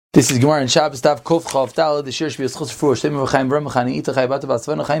This is Gemara in Shabbos Daf Kuf Chav Tal. The Shir Shvi Yischus Fru Shem V'Chaim Bram V'Chani Ita Chai Bata Bas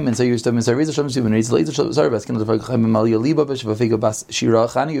V'Na Chaim and Sayur Stam and Sayur Shem Shem Reitz Leitz Shem Sorry Bas Kinol V'Chaim Chaim Malia Liba B'Shem V'Figa Bas Shira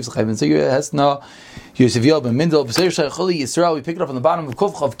Chani Yus Chaim and Sayur Hesna Yosef Yel Ben Mindel B'Seir Shaycholi Yisrael. We pick it up on the bottom of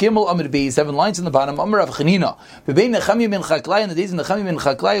Kuf Chav Gimel Amid Beis 7 lines in the bottom. Amar Rav Chanina B'Bein Nechami Ben Chaklai. In the days of Nechami Ben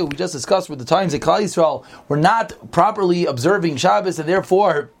Chaklai we just discussed were the times that Klal Yisrael were not properly observing Shabbos and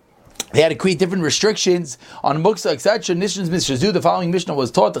therefore they had to create different restrictions on muksa, etc. Nishon's Mishrazu, the following Mishnah was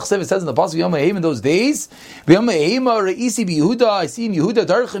taught. The Chsev says in the Pasuk Yom HaEim in those days, Yom HaEima Re'isi B'Yehuda, I see in Yehuda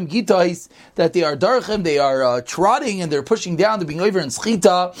Darchim Gitais, that they are Darchim, they are trotting and they're pushing down, they're being over in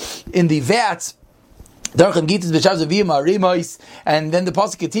Schita, in the vats. And then the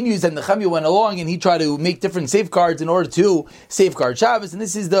pasuk continues, and Nehemiah went along and he tried to make different safeguards in order to safeguard Shabbos. And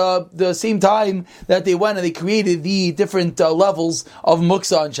this is the same time that they went and they created the different levels of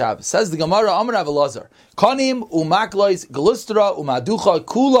muksa on Shabbos. Says the Gemara, Amar Rav Elazar, Kanim umaklois galustra umaducha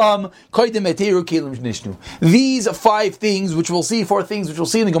kulam koydem eteru kelim nishnu. These 5 things, which we'll see, 4 things which we'll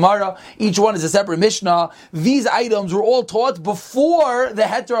see in the Gemara, each one is a separate Mishnah. These items were all taught before the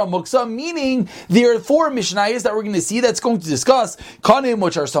heter muksa, meaning there are 4 Mishnayos that we're going to see that's going to discuss Kanim,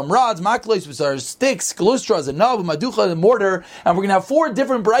 which are some rods, maklois, which are sticks, galustra is a knob, umaducha is a mortar, and we're going to have 4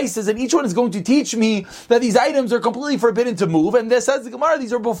 different brises, and each one is going to teach me that these items are completely forbidden to move. And this says the Gemara,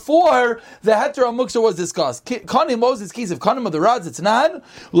 these are before the heter muksa was discussed. Kanim, Moses' case of Kanim of the rods, it's nan.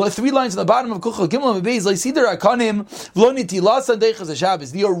 3 lines on the bottom of Kuchel Gimel and Beis, Leisider Kanim, Vloniti Lasa Deichas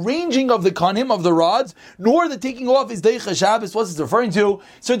Shabbos. The arranging of the Kanim of the rods, nor the taking off is Deichas Shabbos. What's it referring to?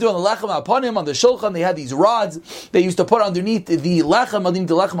 Certainly on the Lechem upon him, on the Shulchan, they had these rods they used to put underneath the Lechem, underneath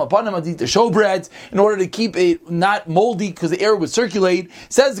the Lechem upon him, underneath the showbreads, in order to keep it not moldy because the air would circulate.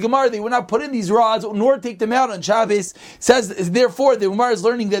 Says the Gemara, they would not put in these rods, nor take them out on Shabbos. Says, therefore, the Gemara is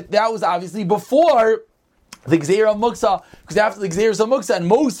learning that was obviously before the Gzeira Muksa, because after the Gzeira Muksa, and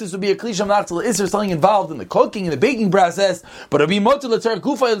most this would be a Klisham Nachtal Isser, something involved in the cooking and the baking process, but the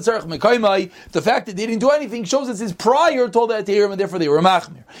fact that they didn't do anything shows us is prior to all that Tehrim, and therefore they were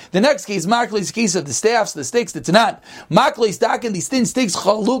Machmir. The next case, Maklei's case of the staffs, the sticks, the Tanat. Maklei stakin, these thin sticks,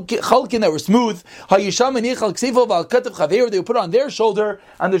 Chalkin that were smooth, Hayisham and Yichal Ksefo Val Katav Chaver, they would put on their shoulder,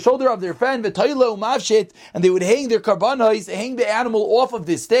 on the shoulder of their friend, V'Tayla Umavshit, and they would hang their karbanos, hang the animal off of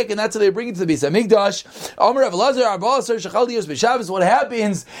this stick, and that's how they bring it to the Beis HaMikdash. What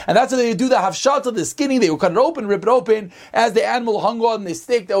happens, and that's how they do the hafshat, the skinning, they would cut it open, rip it open, as the animal hung on the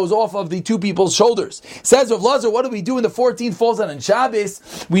stick that was off of the 2 people's shoulders. Says Rav Lazar, what do we do when the 14th falls on Shabbos?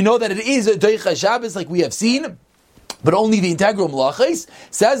 We know that it is a Deicha Shabbos, like we have seen, but only the integral melachos.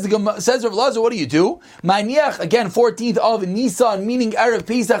 Says Rav Lazar, what do? Maniach, again, 14th of Nisan, meaning Erev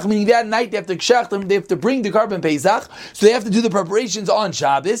Pesach, meaning that night they have to kshach them, they have to bring the carbon Pesach, so they have to do the preparations on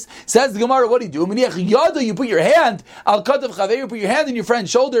Shabbos. Says the Gemara, what do? Maniach yada, you put your hand, al katav chaver, you put your hand on your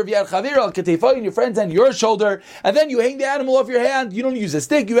friend's shoulder, v'yad chaver al katefay, on your friend's hand, your shoulder, and then you hang the animal off your hand. You don't use a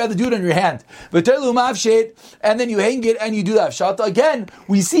stick, you have to do it on your hand. V'telu mavshet, and then you hang it and you do the hafshata. Again,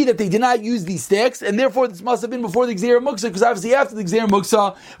 we see that they did not use these sticks, and therefore this must have been before the Gzeira Muksa, because obviously after the Gzeira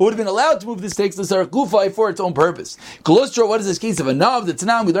Muksa, it would have been allowed to move the stakes to Sarach Gufay for its own purpose. Kolostra, what is this case of a nav? The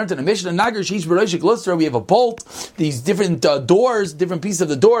Tanam, we learned in a Mishnah, Nagar Shish Barosh Kolostra, we have a bolt, these different doors, different pieces of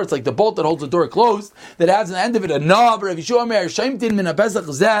the door, it's like the bolt that holds the door closed, that has an end of it, a knob, you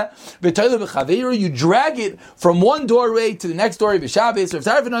drag it from one doorway to the next doorway of Shabbos, no, it's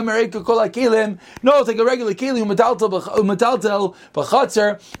like a regular kelim,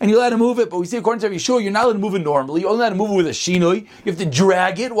 and you let him move it, but we see according to Yeshua, you're not allowed to move it normally, you're only allowed to move it with a shinoi. You have to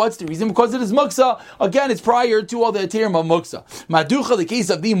drag it. What's the reason? Because it is muksa. Again, it's prior to all the atirim of muksa. Maducha, the case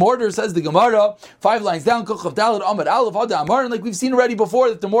of the mortar, says the Gemara, 5 lines down, Kuchav Dalet Amad Aleph Hada Amar, and like we've seen already before,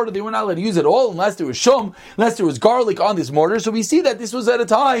 that the mortar, they were not allowed to use it all unless there was shum, unless there was garlic on this mortar. So we see that this was at a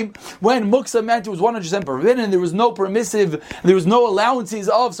time when muksa meant it was 100% forbidden, and there was no permissive, there was no allowances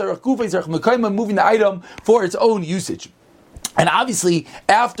of Sarach Kufay, Sarach Mekayma, moving the item for its own usage. And obviously,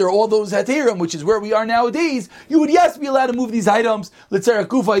 after all those hatirim, which is where we are nowadays, you would be allowed to move these items. L'tzarech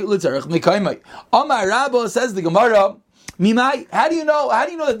kufay, l'tzarech mekaymai. Amar Rabba, says the Gemara, Mimai, how do you know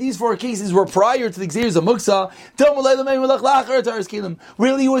that these 4 cases were prior to the Gzeirah of Muksa?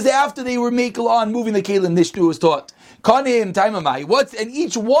 Really, it was after they were makel on moving the kelim. Nishnu was taught. Kanim, Taimamai. And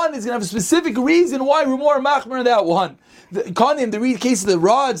each one is going to have a specific reason why we're more machmer in that one. Kanim, the case of the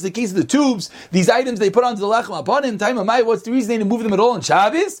rods, the case of the tubes, these items they put onto the lechem upon him. Taimamai, what's the reason they didn't move them at all on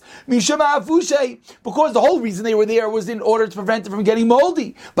Shabbos? Mishama Afushay, because the whole reason they were there was in order to prevent it from getting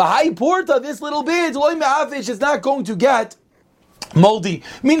moldy. But Porta, this little bit, it's not going to get moldy,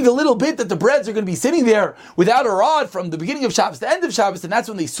 meaning the little bit that the breads are going to be sitting there without a rod from the beginning of Shabbos to the end of Shabbos, and that's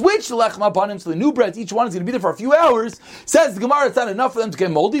when they switch the lechem upon him, so the new breads, each one is going to be there for a few hours. Says the Gemara, it's not enough for them to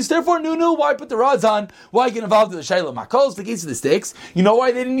get moldy, so therefore, why put the rods on? Why get involved in the shayla makos, the case of the sticks? You know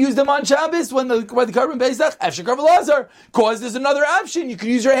why they didn't use them on Shabbos when the carbon Pesach? Efshek Lazar, cause there's another option, you can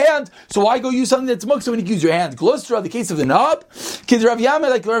use your hand. So why go use something that's muksa when you can use your hand? Glostra, the case of the knob, Kid Rav Yama,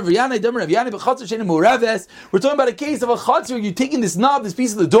 like Rav Yana, Rav Yana, b'chatzar she'ein mureves. We're talking about a case of a chatzar, you're taking this knob, this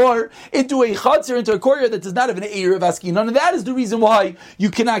piece of the door, into a chatzar, into a courtyard that does not have an eir of askinon, and that is the reason why you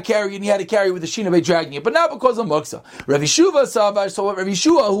cannot carry, and you had to carry with the shina by dragging it, but not because of muksa. Rav Yeshua Savar, so Rav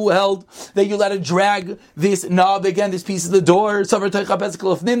Yeshua, who held that you're allowed to drag this knob, again, this piece of the door, Savar Teicha Pesach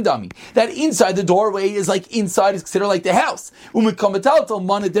of Nimdami, that inside the doorway is like inside, is considered like the house, and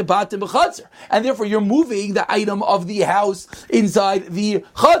therefore you're moving the item of the house inside the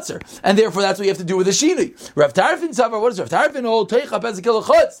chatzar, and therefore that's what you have to do with the shina. Rav Tarfin Savar, what does Rav Tarfin hold? Teicha Pesach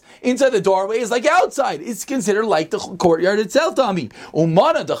inside the doorway is like outside. It's considered like the courtyard itself, Tommy.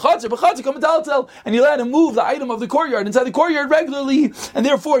 Umana, the chatzar, and you're allowed to move the item of the courtyard inside the courtyard regularly, and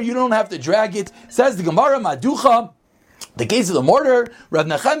therefore you don't have to drag it. Says the Gemara, Maducha. The case of the mortar, Rav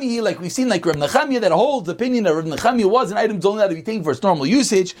Nachami, like we've seen, like Rav Nachami that holds the opinion that Rav Nachami was an item that's only allowed to be taken for its normal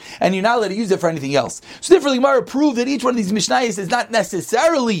usage, and you're not allowed to use it for anything else. So therefore, the Gemara proved that each one of these Mishnayos is not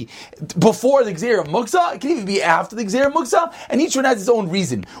necessarily before the Gzeir of Muksa, it can even be after the Gzeir of Muksa, and each one has its own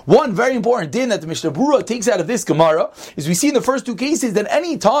reason. One very important din that the Mishnah Berurah takes out of this Gemara is we see in the first two cases that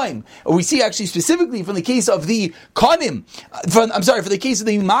any time, or we see actually specifically from the case of the Kanim, for the case of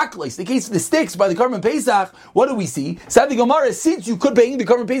the Maklis, the case of the sticks by the Karban Pesach, what do we see? Said the Gemara, since you could bang the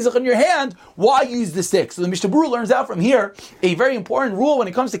Karban Pesach on your hand, why use the stick? So the Mishnah Berurah learns out from here a very important rule when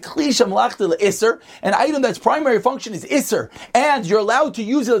it comes to Kli Shamlachta L'Isser, an item that's primary function is Isser, and you're allowed to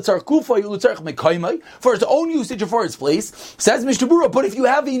use it for its own usage or for its place. Says Mishnah Berurah, but if you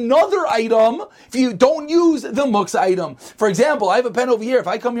have another item, if you don't use the Muksa item, for example, I have a pen over here, if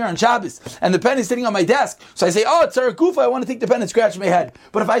I come here on Shabbos, and the pen is sitting on my desk, so I say, oh, it's Tzara Kufa, I want to take the pen and scratch my head.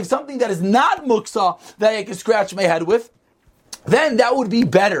 But if I have something that is not Muksa that I can scratch my head with, then that would be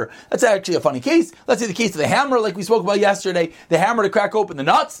better. That's actually a funny case. Let's say the case of the hammer, like we spoke about yesterday, the hammer to crack open the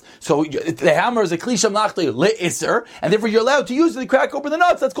nuts. So the hammer is a Kli Shamlachta L'Isser, and therefore you're allowed to use it to crack open the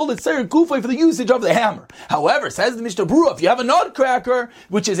nuts. That's called a Tzer Kufay for the usage of the hammer. However, says the Mishnah Berurah, if you have a nut cracker,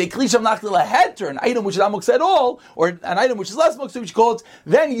 which is a Kli Shamlachta L'Heter, an item which is not muksa at all, or an item which is less muksa, which is called,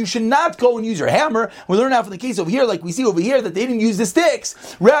 then you should not go and use your hammer. We learn out from the case over here, like we see over here, that they didn't use the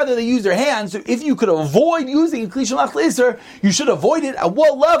sticks, rather they used their hands. So if you could avoid using a Kli Shamlachta L'Isser, you should avoid it. At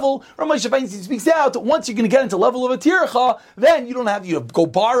what level? Ramesh Feinstein speaks out. Once you're going to get into level of a tircha, then you don't have to go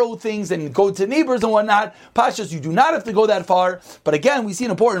borrow things and go to neighbors and whatnot. Pashas, you do not have to go that far. But again, we see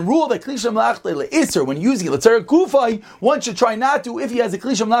an important rule that Kli Shamlachta L'Isser, when using it, L'Tzara Kufay, one should try not to if he has a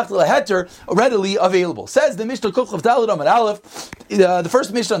Kli Shamlachta L'Heter readily available. Says the Mishnah Kuf Chav Daled Amud Aleph. The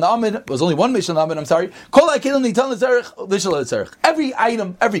first Mishnah on the Amud was only one Mishnah on the Amud. I'm sorry. Kol ha'kelim nitan l'tzarech v'shel l'tzarech. Every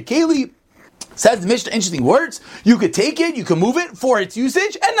item, every keli. Says the Mishnah, interesting words. You could take it, you can move it for its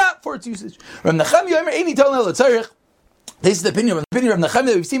usage and not for its usage. This is the opinion of Nachem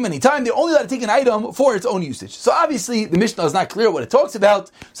that we've seen many times. They're only allowed to take an item for its own usage. So obviously, the Mishnah is not clear what it talks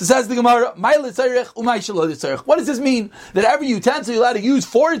about. So says the Gemara, what does this mean? That every utensil you're allowed to use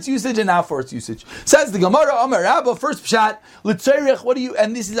for its usage and not for its usage. Says the Gemara, Amar Rabba, first pshat, what do you,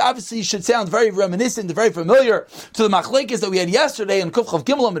 and this is obviously should sound very reminiscent, very familiar to the machlekes that we had yesterday in Kuf Chav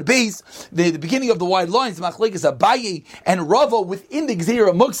Gimel Amud Beis, the beginning of the wide lines, the machlekes Abaye and Rava within the Gzeir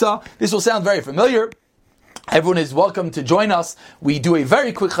of Muksa. This will sound very familiar. Everyone is welcome to join us. We do a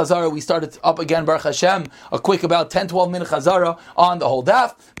very quick chazara. We started up again, Baruch Hashem, a quick about 10-12 minute chazara on the whole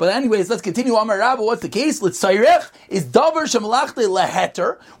daf. But anyways, let's continue. Amar Rabba, what's the case? L'tzayrech is davar shemalachta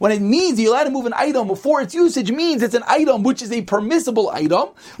leheter. When it means you're allowed to move an item before its usage, means it's an item which is a permissible item.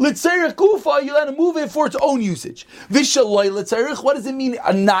 L'tzayrech kufa, you're allowed to move it for its own usage. Vishaloi l'tzayrech, what does it mean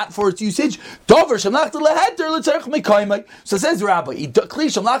not for its usage? Davar shemalachta leheter l'tzayrech mekaymai. So says Rabba, kli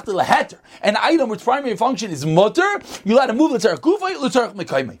shemalachta leheter, an item which primary function is mutter, you're allowed to move l'tzarech kufay, l'tzarech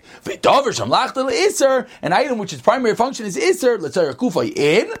mekaymai. V'davar shamlachta l'isser, an item which its primary function is isser, l'tzarech kufay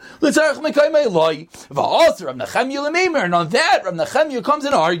in, l'tzarech mekaymai loy. V'aser Rav Nachemya l'meimer, and on that Rav Nachemya comes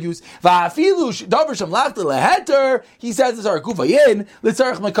and argues. V'afilu davar shamlachta leheter, he says l'tzarech kufay in,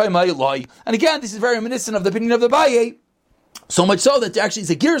 l'tzarech mekaymai loy. And again, this is very reminiscent of the opinion of the Abaye. So much so that there actually is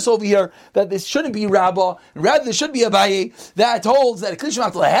a gears over here that this shouldn't be Rabbah, and rather there should be Abaye that holds that a Kli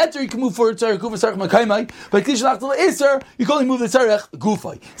Shalach Heter you can move for Tzarech Gufa Tzarech Mekaimai, but Kli Shalach Iser you can only move the Tzarech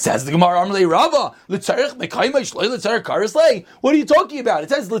Gufay. Says the Gemara Amrei Rabbah L'Tzarech Mekaimai Shloi L'Tzarech Karislei. What are you talking about? It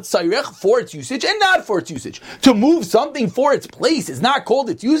says L'Tzarech for its usage and not for its usage. To move something for its place is not called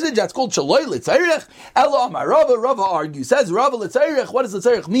its usage. That's called Shloi L'Tzarech. Ela Amar Rabbah. Rabbah argues. Says Rabbah L'Tzarech. What does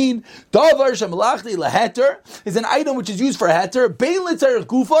L'Tzarech mean? Davar Shemalachti LaHeter is an item which is used for heter, bein l'tzarech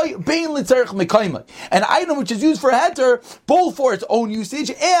gufay, bein l'tzarech mekaimai. An item which is used for heter, both for its own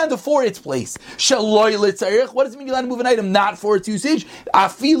usage and for its place. Shaloi l'tzarech. What does it mean you're allowed to move an item not for its usage?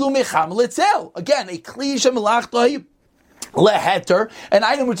 Afilu mecham l'tzel. Again, a kli shemelachtai leheter, an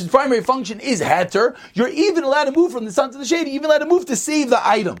item which its primary function is heter, you're even allowed to move from the sun to the shade, you're even allowed to move to save the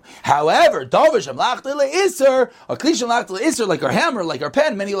item. However, davar shemlachta leiser, a kli shemlachta leiser, like our hammer, like our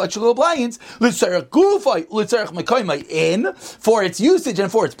pen, many electrical appliance, l'tzarech gufay, l'tzarech mekaimai, in, for its usage and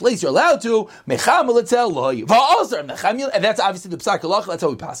for its place, you're allowed to, mecham l'tzel loy, va'azar mecham, and that's obviously the psak halach, that's how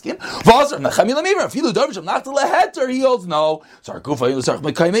we paskin, va'azar mecham l'mira, afilu davar shemlachta leheter, he holds no, tzarech gufay, l'tzarech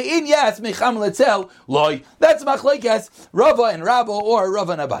mekaimai, in, yes, mecham l'tzel loy, that's machlekes, Rava and Rabba, or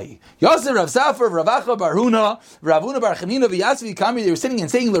Rava and Abaye. Yosef, Rav Safar, Rav Acha, Bar Huna, Rav Huna, Bar Chanina, V'Yasvi, Kami, they were sitting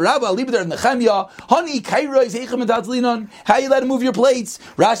and saying, L'Rabba, Libeder, and Nechemya, Honey, Kaira, is Eichem, and Tatzlinon. How you allowed to move your plates?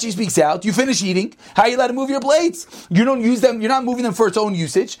 Rashi speaks out, you finish eating, how you allowed to move your plates? You don't use them, you're not moving them for its own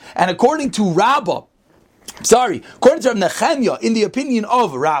usage. And according to Rabba, according to Rav Nechemya, in the opinion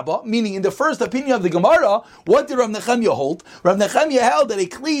of Rabbah, meaning in the first opinion of the Gemara, what did Rav Nechemya hold? Rav Nechemya held that a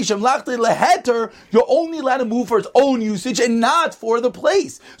kli shemlachti leheter, you're only allowed to move for its own usage and not for the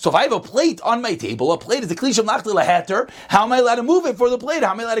place. So if I have a plate on my table, a plate is a kli shemlachti leheter, how am I allowed to move it for the plate?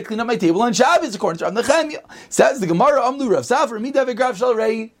 How am I allowed to clean up my table on Shabbos? According to Rav Nechemya, says the Gemara, Amlu Rav Safar, Midav Grav Shal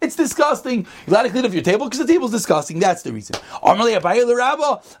Rei. It's disgusting. You're allowed to clean up your table because the table is disgusting. That's the reason. Amarle Abaye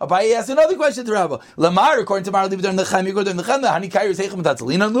l'Rabbah. Abaye asked another question to Rabbah. Lamar, according to Mar Libder Nechemya, according to Nechemya, Hani Kair Zeichem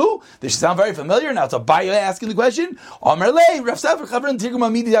Tatzalina Lu. This should sound very familiar. Now it's Abaye asking the question. Amarle Rav Safar Chavran Tigma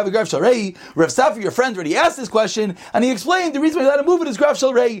Midav Grav Shal Rei. Rav Safar, your friend, already asked this question, and he explained the reason why you allowed to move it is Grav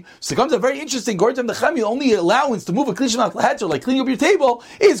Shal Rei. So it comes up very interesting. According to Nechemya, only allowance to move a kli shemlach leheter, like cleaning up your table,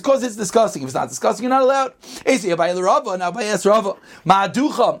 is because it's disgusting. If it's not disgusting, you're not allowed. Esi Abaye l'Rava, now Abaye asks Rava.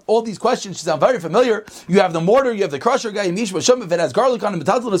 Ma'aducha. All these questions should sound very familiar. You have the mortar, you have the crusher guy, Mish Bashum, if it has garlic on it,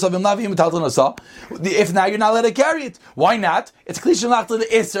 if now you're not allowed to carry it. Why not? It's kli shemlach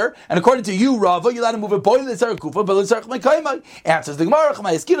le'iser, and according to you, Rava, you're allowed to move it boil l'tzarech kufa, but l'tzarech mekaimai. Answers the Gemara,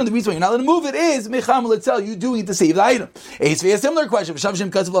 the reason why you're not allowed to move it is mecham l'tzel, you doing it to save the item. A similar question.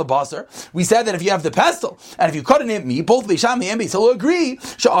 We said that if you have the pestle, and if you cut an meat, both Beishami and Beisil agree,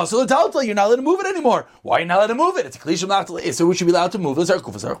 also the you're not allowed to move it anymore. Why are you not allowed to move it? It's a kli shemlach le'iser, we should be allowed to move l'tzarech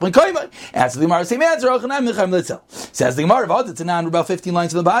kufa, l'tzarech mekaimai. Answers the Gemara, same answer, says the Gemara, it's about 15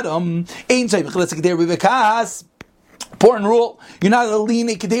 lines to the bottom. Important rule: you're not allowed to lean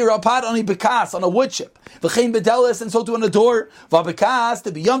a kedera pot on a bekas, on a wood chip. V'chein bedelis, and so too on a door. V'abekas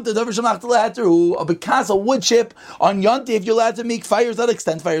to be yomtiv davar shemach leheter. A bekas, a wood chip on yontif, you're allowed to make fires that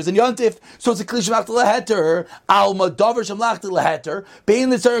extend fires in yontif. So it's a kli shemach leheter. Alma davar shemach leheter. Bein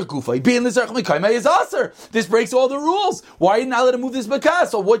l'tzarech gufay, bein l'tzarech mekaimai is aser. This breaks all the rules. Why are you not allowed to move this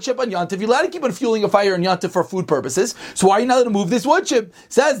bekas, a wood chip on yontif? You're allowed to keep on fueling a fire in yontif for food purposes. So why are you not allowed to move this wood chip?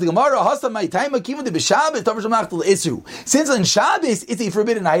 Says the Gemara, Hasa my time akiva de b'Shabbos davar shemach le'isu. Since on Shabbos it's a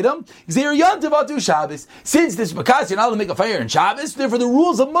forbidden item, Zir Yontiv Atu Shabbos. Since this bekas you're not allowed to make a fire in Shabbos, therefore the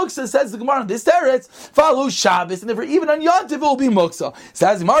rules of Muksa, says the Gemara on this teretz, follow Shabbos, and therefore even on Yontiv it will be Muksa.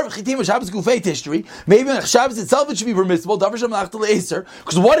 Says the Gemara, V'chitim Shabbos Gufei Tishtri. Maybe on Shabbos itself it should be permissible. Davar Shemlachta le'Iser.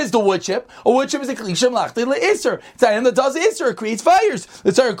 Because what is the wood chip? A wood chip is a kli Shemlachta le'Iser. It's an item that does Iser. It creates fires.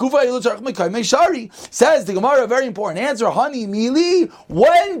 L'tzarech Gufay, l'tzarech mekaimai shari. Says the Gemara, a very important answer. Hani mili.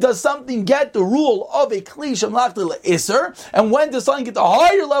 When does something get the rule of a kli Shemlachta le'Iser? And when does something get the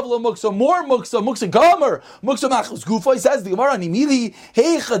higher level of muksa, more muksa gomer, muksa machus gufa? He says the Gemara nimili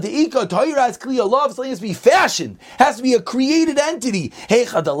heicha deika toiras kliya love. Something has to be fashioned, has to be a created entity.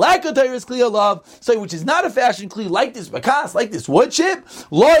 Heicha delaka toiras kliya love. So which is not a fashion kli like this bakas, like this wood chip.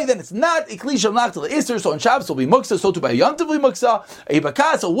 Loy, then it's not a kli shamlach to the iser. So on Shabbos will be muksa. So to by yontiv will be muksa. A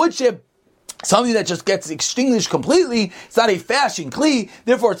bakas, a wood chip, something that just gets extinguished completely. It's not a fashion kli,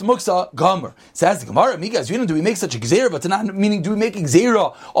 therefore it's muksa gomer. Says the Gemara, Migas, do we make such a gzera, but not meaning do we make a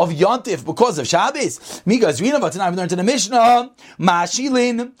gzera of yontif because of Shabbos? Migas, but tonight we learned in the Mishnah,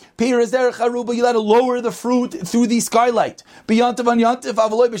 Mashilin, Piras derech haruba, you let to lower the fruit through the skylight. B'yontif on yontif,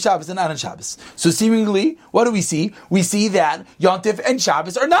 avaloi b'Shabbos, and not on Shabbos. So seemingly, what do we see? We see that yontif and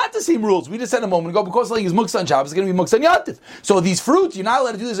Shabbos are not the same rules. We just said a moment ago, because something is muksa on Shabbos, it's going to be muksa on yontif. So these fruits, you're not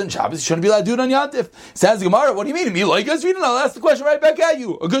allowed to do this on Shabbos, you shouldn't be allowed to do do it on Yantif. Says the Gemara, what do you mean? Me like us? I'll ask the question right back at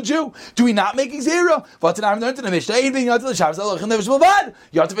you. A good Jew. Do we not make Xera?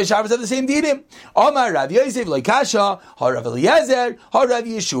 Yantif and Shabbos have the same dinim. Omar Rav Yosef like Kasha, Rav Eliezer, Rav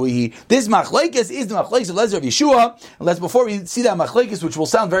Yeshua. This machlekes is the machlekes of Eliezer of Yeshua. And let's, before we see that machlekes, which will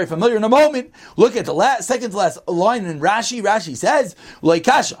sound very familiar in a moment, look at the second to last line in Rashi. Rashi says, like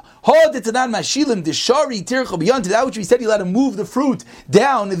Kasha, that which we said you let him move the fruit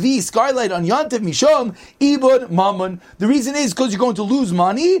down the skylight on Yantiv Mishom Ibud Mammon. The reason is because you're going to lose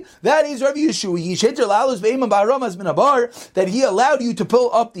money. That is Rav Yeshua. That he allowed you to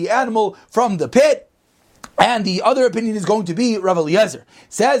pull up the animal from the pit. And the other opinion is going to be Rav Eliezer.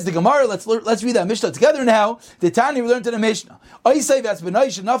 Says the Gemara, let's read that Mishnah together now. The Tanya we learned in the Mishnah. Again,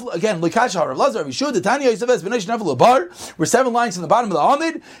 Likasha Rav Eliezer, Yeshua, the Tanya were 7 lines from the bottom of the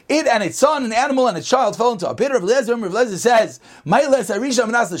Amid. It and its son, an animal and its child fell into a pit. Rav Eliezer says, you allowed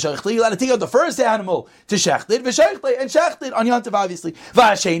to take out the first animal to Shechted, and Shechted on Yantav, obviously.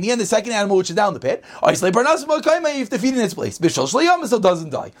 And the second animal, which is down the pit, you have to feed in its place. So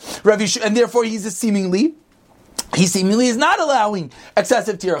doesn't die. And therefore he seemingly is not allowing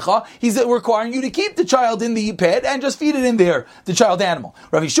excessive tircha. He's requiring you to keep the child in the pit and just feed it in there, the child animal.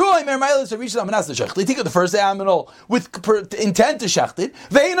 Rav Yeshua, they take out the first animal with intent to shecht it.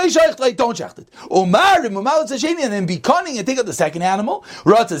 Don't shecht it. And then be cunning and take out the second animal.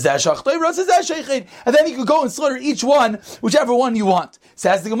 And then you could go and slaughter each one, whichever one you want.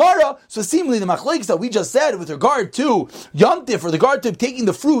 Says the Gemara, so seemingly the machlekes that we just said with regard to Yontif, or the regard to taking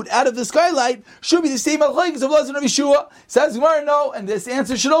the fruit out of the skylight, should be the same machlekes of Eliezer and Yeshua. Says the Gemara, no, and this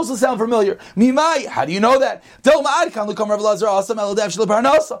answer should also sound familiar. Mimai, how do you know that? The only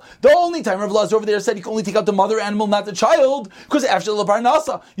time Rav Eliezer over there said you can only take out the mother animal, not the child, because after the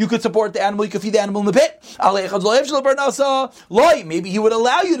Parnasa, you could support the animal, you could feed the animal in the pit. Maybe he would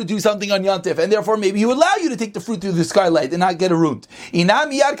allow you to do something on Yontif, and therefore maybe he would allow you to take the fruit through the skylight and not get a ruined.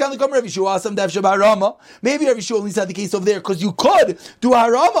 Maybe Rav Yeshua only said the case over there because you could do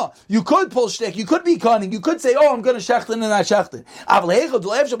harama, you could pull shtick, you could be cunning, you could say, oh, I'm going to shechtin and not shechtin.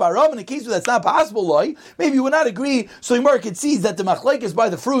 In a case where that's not possible, maybe you would not agree. So the Gemara could see that the machlekes by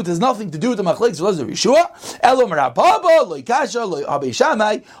the fruit has nothing to do with the machlekes of Yeshua.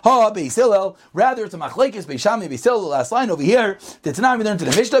 Rather, it's a machlekes Beishami Beisil. The last line over here. The Tanakh we learned to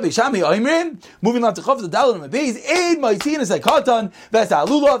the Mishnah Beishami Oimrim. Moving on to Chav the Daled and Beis. Aid Maitin is like Katan.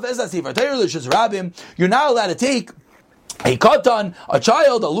 You're not allowed to take a katan, a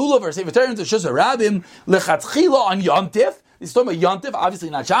child, a lulav, or a sefer Torah to Shus Rabim lechatchila on Yontif. This is talking about Yontif,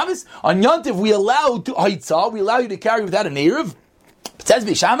 obviously not Shabbos. On Yontif, we allow to haitzah, we allow you to carry without an erev. It says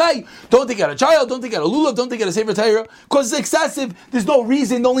Beishamai, don't take out a child, don't take out a lulav, don't take out a sefer Torah, because it's excessive. There's no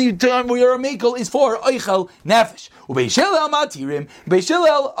reason. The only time where you're a mekel is for oichel nefesh. Beis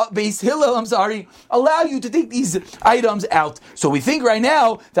Hillel, allow you to take these items out. So we think right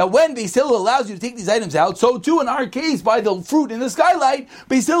now that when Beis Hillel allows you to take these items out, so too in our case by the fruit in the skylight,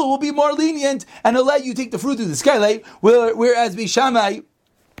 Beis Hillel will be more lenient and he'll let you take the fruit through the skylight, whereas Beis Shammai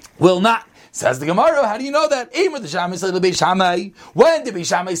will not. Says the Gemara, how do you know that? When did Beis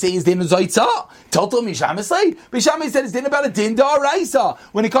Shammai say his din is Haitzah? Total Beis Shammai said his din about a din d'oraisa.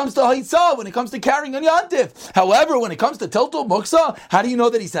 When it comes to Haitzah, when it comes to carrying on Yantif. However, when it comes to Total Muksa, how do you know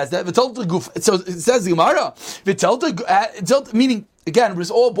that he says that? So it says the Gemara, meaning, again, this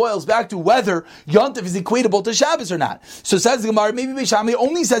all boils back to whether Yontif is equatable to Shabbos or not. So says the Gemara, maybe Beis Shammai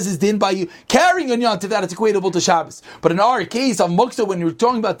only says his din by carrying on Yontif that it's equatable to Shabbos. But in our case of Muksa, when you're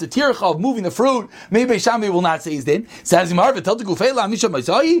talking about the tircha of moving the fruit, maybe Beis Shammai will not say his din. Says the Gemara,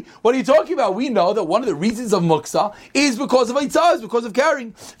 what are you talking about? We know that one of the reasons of Muksa is because of Eitzah, is because of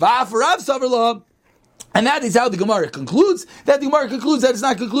carrying. And that is how the Gemara concludes. That it's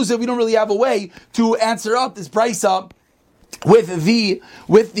not conclusive. We don't really have a way to answer up this price up with the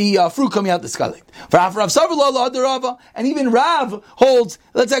fruit coming out the skylight. And even Rav holds,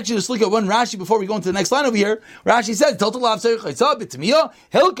 let's actually just look at one Rashi before we go into the next line over here. Rashi says,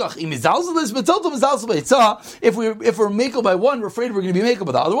 if we're makel by one, we're afraid we're going to be makel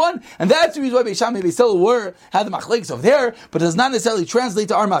by the other one. And that's the reason why Beis Shammai Beis Hillel had the machlekes over there, but it does not necessarily translate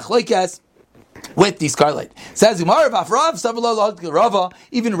to our machlekes with the scarlet. Says Rava,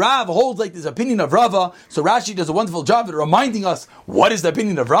 even Rav holds like this opinion of Rava. So Rashi does a wonderful job at reminding us what is the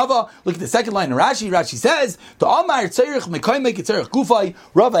opinion of Rava. Look at the second line in Rashi. Rashi says,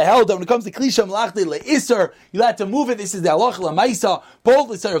 Rava held that when it comes to Klisha Melachti Le'Isser, you have to move it. This is the Halach L'Maisa, both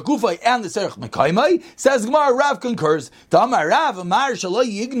the Tzarech Gufay and the Tzarech Mekaimai. Says Gemara, Rav concurs.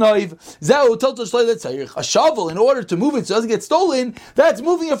 A shovel, in order to move it so it doesn't get stolen, that's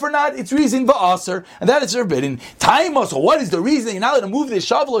moving it for not its reason va'asa. aser, and that is forbidden. Taima, so what is the reason that you're not allowed to move this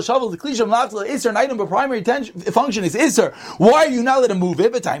shovel, the klisham lachtel iser, an item of primary function is iser? Why are you not allowed to move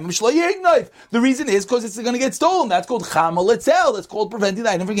it? But time the reason is because it's going to get stolen. That's called chamal etzel. That's called preventing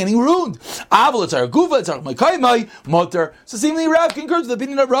the item from getting ruined. Aval etzar guva etzar mekaymai mutter. So seemingly Rav concurs with the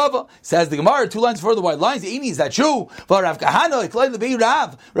opinion of Rava. Says the Gemara, 2 lines further wide lines. Is that true? But Rav Kahana,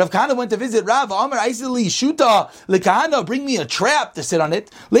 Rav Kahana went to visit Rav. Amar Aisili Shuta LeKahana, bring me a trap to sit on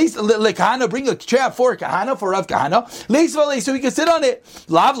it. LeKahana, bring a trap for Kahana, for Rav Kahana. So he can sit on it.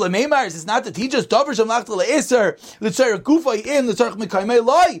 Lav LeMeimar, it's not to teach us Dover Shem Lachta LeIser L'Tzar Gufay in L'Tzar Mekaymai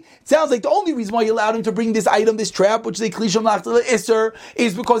Lai. It sounds like the only reason why you allowed him to bring this item, this trap, which is a Klisham Lachta LeIser,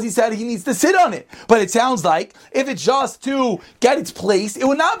 is because he said he needs to sit on it. But it sounds like if it's just to get its place, it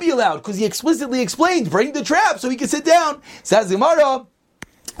would not be allowed because he explicitly explained, bring the trap so he can sit down. Says Gemara,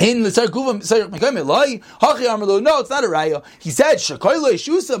 in the no, it's not a raya. He said,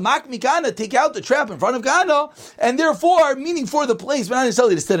 take out the trap in front of Kana, and therefore, meaning for the place, but not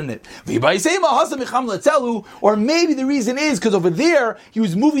necessarily to sit in it. Or maybe the reason is because over there, he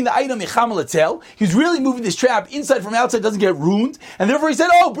was moving the item, he was really moving this trap inside from outside, doesn't get ruined, and therefore he said,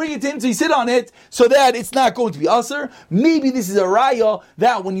 bring it in, so you sit on it, so that it's not going to be usher. Maybe this is a raya,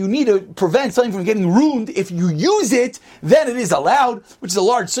 that when you need to prevent something from getting ruined, if you use it, then it is allowed, which is a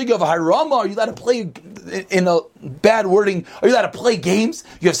large sugya of a harama. Are you allowed to play, in a bad wording, are you allowed to play games?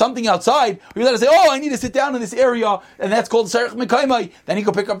 You have something outside, or you're allowed to say, I need to sit down in this area, and that's called Sarich Mekaymai. Then you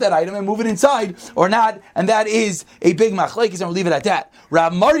can pick up that item and move it inside, or not, and that is a big machlekes, and we'll leave it at that.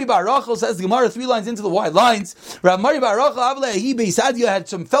 Rav Mari Bar Rachel says the Gemara 3 lines into the wide lines. Rav Mari Bar Rachel Avle Beisadia had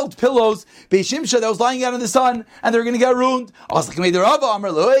some felt pillows, Beishimsha, that was lying out in the sun, and they're going to get ruined. I was like, can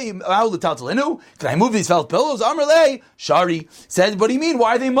I move these felt pillows? Amrle Shari says, what do you mean?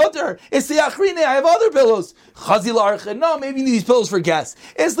 Why are they mutter? It's the Achrine, I have other pillows. Chazil Archen, no, maybe you need these pillows for guests.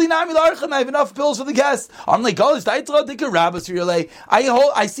 It's Li Nami Archen, I have enough pillows for the guests. I'm like, I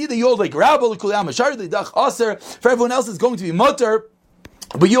see that you hold like Rabba, for everyone else it's going to be mutter.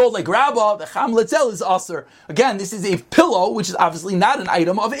 But you hold like Rabba, the Cham Letzel is Aser. Again, this is a pillow, which is obviously not an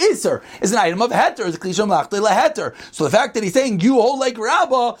item of Iser. It's an item of Heter. It's a Klisham Lachta Heter. So the fact that he's saying you hold like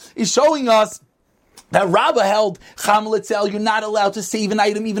Rabba is showing us that Rabbah held Cham Letzel, you're not allowed to save an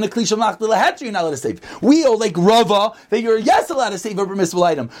item, even a Klisham Lachta Heter, you're not allowed to save. We hold like Rava, that you're allowed to save a permissible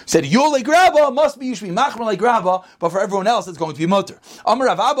item. Said you hold like Rabbah, you should be Machmer like Rabbah, but for everyone else it's going to be Mutter. Amar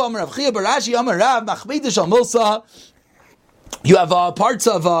Rav Abba, Amar Rav Chia, Barashi, Amar Rav, Machbeidish al Milsa. You have parts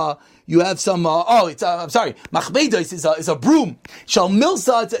of, you have some, Machbeidos is a broom. Shal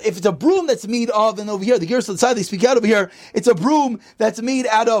Milsa, if it's a broom that's made of, and over here, the Gersa side, they speak out over here, it's a broom that's made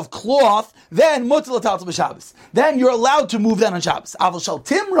out of cloth, then Mutzal Tatal B'Shabbos. Then you're allowed to move that on Shabbos. Aval Shal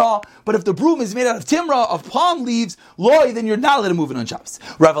Timra, but if the broom is made out of Timra, of palm leaves, loy, then you're not allowed to move it on Shabbos.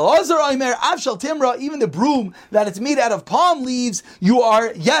 Rav Elazar Omer, Av Shal Timra, even the broom that it's made out of palm leaves, you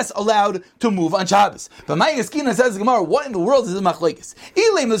are, yes, allowed to move on Shabbos. But my Eskina says, Gemara, what in the world is a machlekes?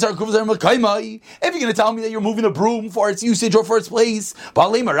 If you're going to tell me that you're moving a broom for its usage or for its place,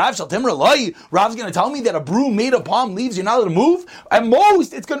 Rav's going to tell me that a broom made of palm leaves you're not allowed to move? At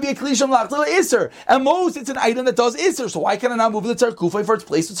most, it's going to be a klisham lachta iser. At most, it's an item that does iser. So why can I not move the tzar kufay for its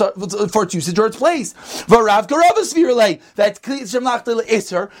place, for its usage or its place? V'Rav Karavasvir that's klisham lachta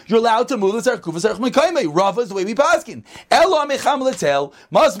iser. You're allowed to move the tzar kufay tzarich mekaymei. Rava is the way we paskin. Elo mecham letel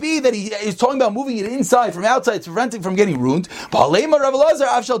must be that he is talking about moving it inside from outside to prevent it from getting ruined. Ba'alema Rav Elazar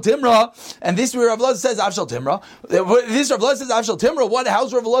avshal timra. And this Rav Elazar says Avshal Timra. This Rav Elazar says Avshal Timra. What?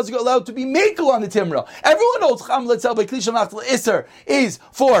 How's Rav Elazar allowed to be makel on the Timra? Everyone knows Cham Letzel by Klisham Lachta Iser is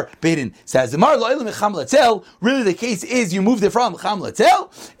for Bidin. Says the Mar Lo'ilim Cham Letzel. Really, the case is you moved it from Cham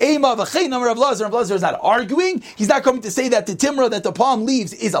Letzel. Ema v'chein Rav Elazar. Rav Elazar is not arguing. He's not coming to say that the Timra, that the palm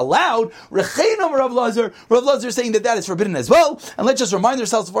leaves, is allowed. Rechein Rav Elazar. Rav Elazar is saying that is forbidden as well. And let's just remind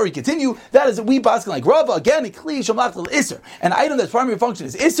ourselves before we continue that is we basking like Rava again. Klisham Lachta Iser. An item that's primary function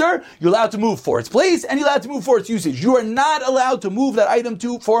is Iser. You're allowed to move for its place, and you're allowed to move for its usage. You are not allowed to move that item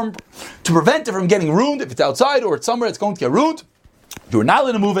to prevent it from getting ruined. If it's outside or it's somewhere it's going to get ruined, you're not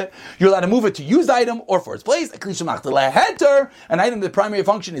allowed to move it. You're allowed to move it to use the item or for its place. A klisham lachta heter, an item that primary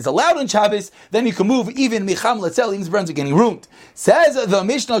function is allowed on Shabbos. Then you can move even micham letzel, even brands are getting ruined. Says the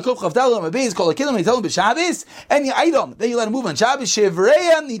Mishnah Kuf Chavdal Amabeis called a kilam nitalim b'Shabbos. Any item that you're allowed to move on Shabbos,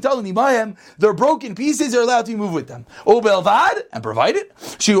 shevreim nitalim nimayim, their broken pieces are allowed to be moved with them. Obelvad, and provided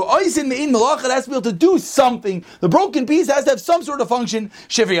shu oisin mein malach, it has to be able to do something. The broken piece has to have some sort of function.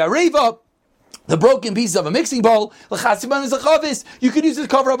 Shevri areva. the broken piece of a mixing bowl, you could use it to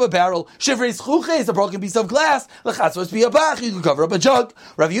cover up a barrel. Shivreis chuches, a broken piece of glass, you can cover up a jug.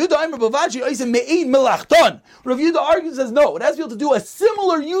 Rav Yehuda argues, says no, it has to be able to do a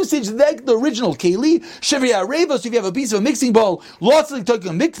similar usage like the original keli. Shivrei areva, so if you have a piece of a mixing bowl, lots of like a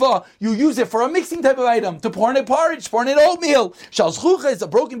mikvah, you use it for a mixing type of item, to pour in a porridge, pour in an oatmeal. Shal chuches, a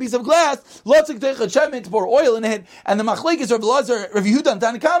broken piece of glass, lots of to pour oil in it, and the machlekes of Rav Yehuda and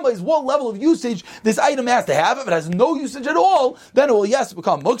Tanna Kama is what level of usage this item has to have. If it has no usage at all, then it will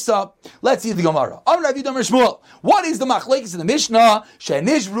become muksa. Let's see the Gemara. What is the machlekes in the Mishnah?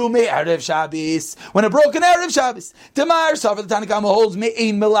 When a broken Erev Shabbos, Tamar Savar the Tanna Kama holds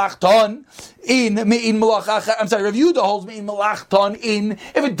me'in melachton. Rav Yehuda holds me'in melachton in.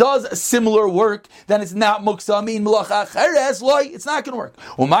 If it does similar work, then it's not muksa. Me'in melacha cheres loy, it's not going to work.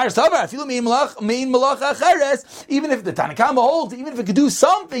 Umar Savar, I feel me'in melacha cheres. Even if the Tanna Kama holds, even if it could do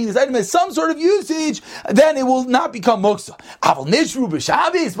something, this item has some sort of usage, then it will not become muksa. Aval nishru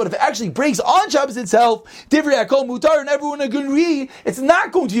b'Shabbos, but if it actually breaks on Shabbos itself, divrei hakol mutar, and everyone agree, it's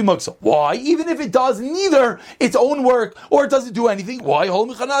not going to be muksa. Why? Even if it does neither its own work or it doesn't do anything. Why?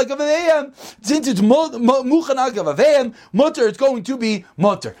 Since it's muchanal gavaveim, mutter, it's going to be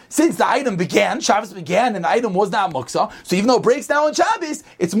mutter. Since the item began, Shabbos began, and the item was not muksa, so even though it breaks now on Shabbos,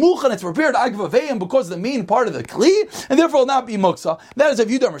 it's muchan, it's prepared agavaveim because of the main part of the kli, and therefore will not be muksa. That is Rav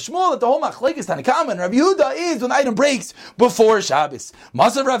Yehuda Shmuel, that the whole machlekes Tanna Kama and Rav Yehuda is when the item breaks before Shabbos.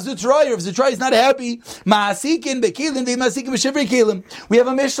 Masav Rav Zutzrai, Rav Zutzrai is not happy. Ma'asikin bekilim, they ma'asikin b'shivrei kelim. We have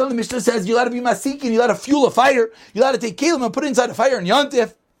a Mishnah, the Mishnah says you'll have to be ma'asikin, you'll have to fuel a fire, you'll have to take kelim and put it inside a fire in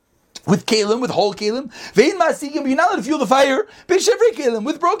Yontif. With kelim, with whole kelim, vein ma'asikim, but you're not allowed to fuel the fire. B'shivrei kelim,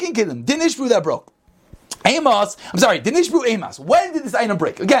 with broken kelim. Din ishbru that broke. Dinishbru Amos. When did this item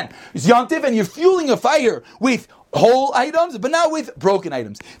break? Again, it's Yontif, and you're fueling a fire with whole items, but not with broken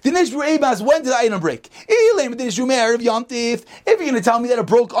items. Dinishbru Amos, when did the item break? If you're going to tell me that it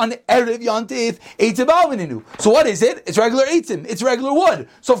broke on Erev Yontif, Eitzim Almininu. So what is it? It's regular Eitzim. It's regular wood.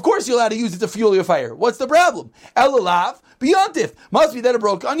 So of course you're allowed to use it to fuel your fire. What's the problem? Elalav. Yontif must be that it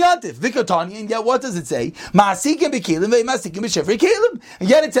broke on Yontif. Vikatani, and yet what does it say? Ma'asikim b'kelim ve'ma'asikim b'shefrei kelim. And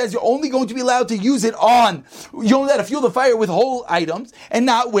yet it says you're only going to be allowed to use it on. You're only allowed to fuel the fire with whole items and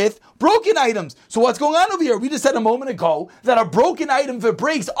not with broken items. So what's going on over here? We just said a moment ago that a broken item, if it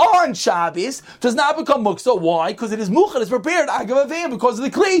breaks on Shabbos, does not become muksa. Why? Because it is muchad, it's prepared agav avayim because of the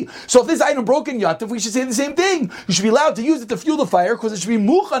kli. So if this item broke in Yontif, we should say the same thing. You should be allowed to use it to fuel the fire because it should be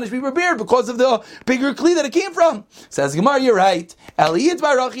muchad, it should be prepared because of the bigger kli that it came from. Says Gemara, you're right. The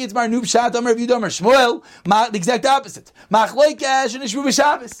exact opposite. What's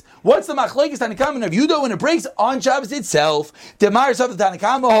the machlekes Tanna Kama and Rav Yehuda when it breaks on Shabbos itself? Demar Sav the Tanna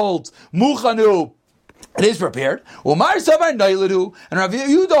Kama holds muchanu. It is prepared. Umar Savar Noiladu, and Rav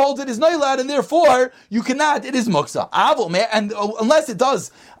Yehuda holds it is Noilad, and therefore you cannot. It is muksa. And unless it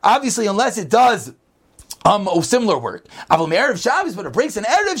does, similar work. Aval Erev Shabbos, but it breaks an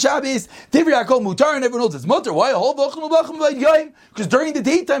Erev Shabbos. Divrei hakol mutar, and everyone knows it's mutar. Why? Because during the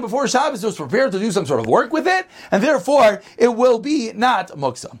daytime before Shabbos, it was prepared to do some sort of work with it, and therefore it will be not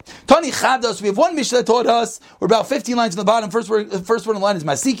muksa. Tani Chadas, we have one Mishnah that taught us. We're about 15 lines on the bottom. First word in the line is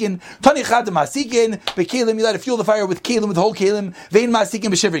Masikin. Tani Chada Masikin. Bekelim, you let it fuel the fire with kelim, with whole kelim. Vein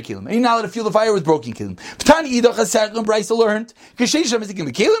Masikin b'shivri kelim. And you're not allowed to fuel the fire with broken kelim. Tani Idach Hasarchim Brisa learned. K'sheish Masikin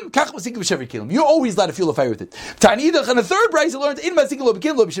b'kelim. Kach Masikin b'shivri kelim. You always let it fuel the fire with it. Tanidach, and the third Brisa learned in Masikin lo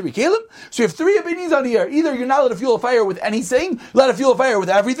b'kelim lo b'shivri kelim. So you have three opinions on here. Either you're not allowed to fuel a fire with anything, you're allowed to fuel a fire with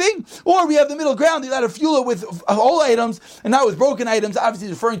everything, or we have the middle ground. You're allowed to fuel it with whole items and not with broken items. Obviously,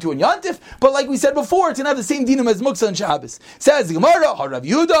 referring to a Yontif, but like we said before, it's going to have the same dinam as Muksa and Shabbos. Says the Gemara, Rav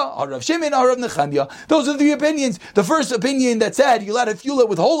Yehuda, Rav Shimon, Rav Nechemia. Those are the three opinions. The first opinion that said you're allowed to fuel it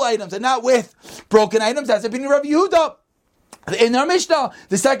with whole items and not with broken items, that's the opinion of Rav Yehuda. In our Mishnah,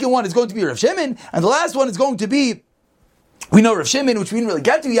 the second one is going to be Rav Shimon, and the last one is going to be, we know Rav Shimon, which we didn't really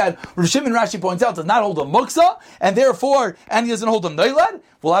get to yet. Rav Shimon, Rashi points out, does not hold a muksa, and he doesn't hold a noilad.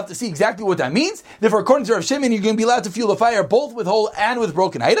 We'll have to see exactly what that means. Therefore, according to Rav Shimon, you're going to be allowed to fuel the fire both with whole and with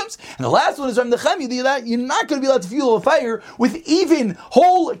broken items. And the last one is Rav Nechemia, you're not going to be allowed to fuel the fire with even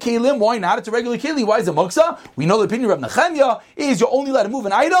whole kelim. Why not? It's a regular kelim. Why is it muksa? We know the opinion of Rav Nechemia is you're only allowed to move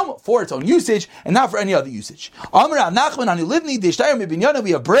an item for its own usage and not for any other usage. We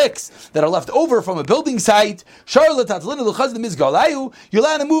have bricks that are left over from a building site. You're allowed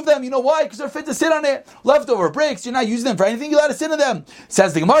to move them. You know why? Because they're fit to sit on it. Leftover bricks, you're not using them for anything. You're allowed to sit on them.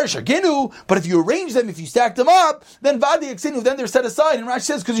 Says the Gemara, Shaginu, but if you arrange them, if you stack them up, then Vadi Yaksinu, then they're set aside. And Rashi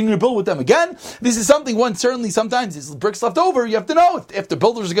says, because you're going to build with them again. This is something sometimes there's bricks left over. You have to know if the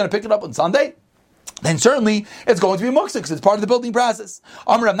builders are going to pick it up on Sunday. then certainly it's going to be muksa because it's part of the building process.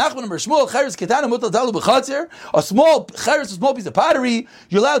 A small cheres, a small piece of pottery,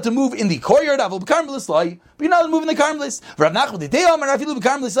 you're allowed to move in the courtyard, but you're not allowed to move in the karmelis. Rav Nachman the day Amar, if you live in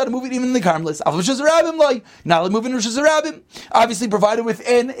karmelis, allowed to move it even in the karmelis. Not allowed to move in Rosh Hashanah, obviously provided with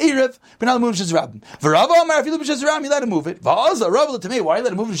an erev, but not allowed to move in Rosh Hashanah. Rav Amar, if you live in Rosh Hashanah, you're allowed to move it. Va'azah, Rav to me, why are you allowed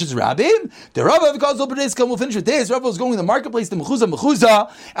to move in Rosh Hashanah? The Rav because we'll finish with this. Rav was going in the marketplace, the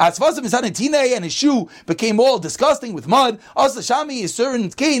mechuza, as Fasam is having tinei and his shoe became all disgusting with mud. Also, Shami, his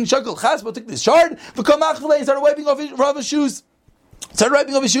servant Cain, Shakal Chaspa took this shard, and started wiping off Rav's shoes. Started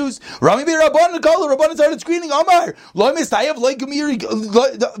wiping off his shoes. Rami be Rabban and Kol. Rabban started screaming. Amar, Lo Mistayev like Gamir.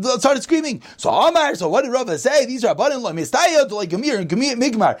 Started screaming. So Amar. So what did Rava say? These Rabban Lo Mistayev like Gamir and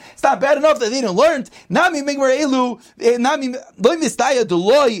Migmar. It's not bad enough that they didn't learn. Nami Migmar Elu. Nami Lo Mistayev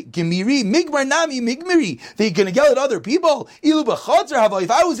Deloy Gamiri Migmar Nami Migmiri. They're gonna yell at other people. Ilu b'chotzer hava.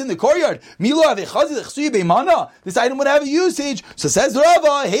 If I was in the courtyard, Milo have a chazi l'chsuy beimana. This item would have a usage. So says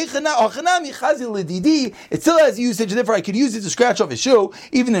Rava. Heichana achanami chazi l'didi. It still has usage. Therefore, I could use it to scratch off his shoe,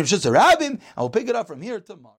 even if it's just a rabbin. I will pick it up from here tomorrow.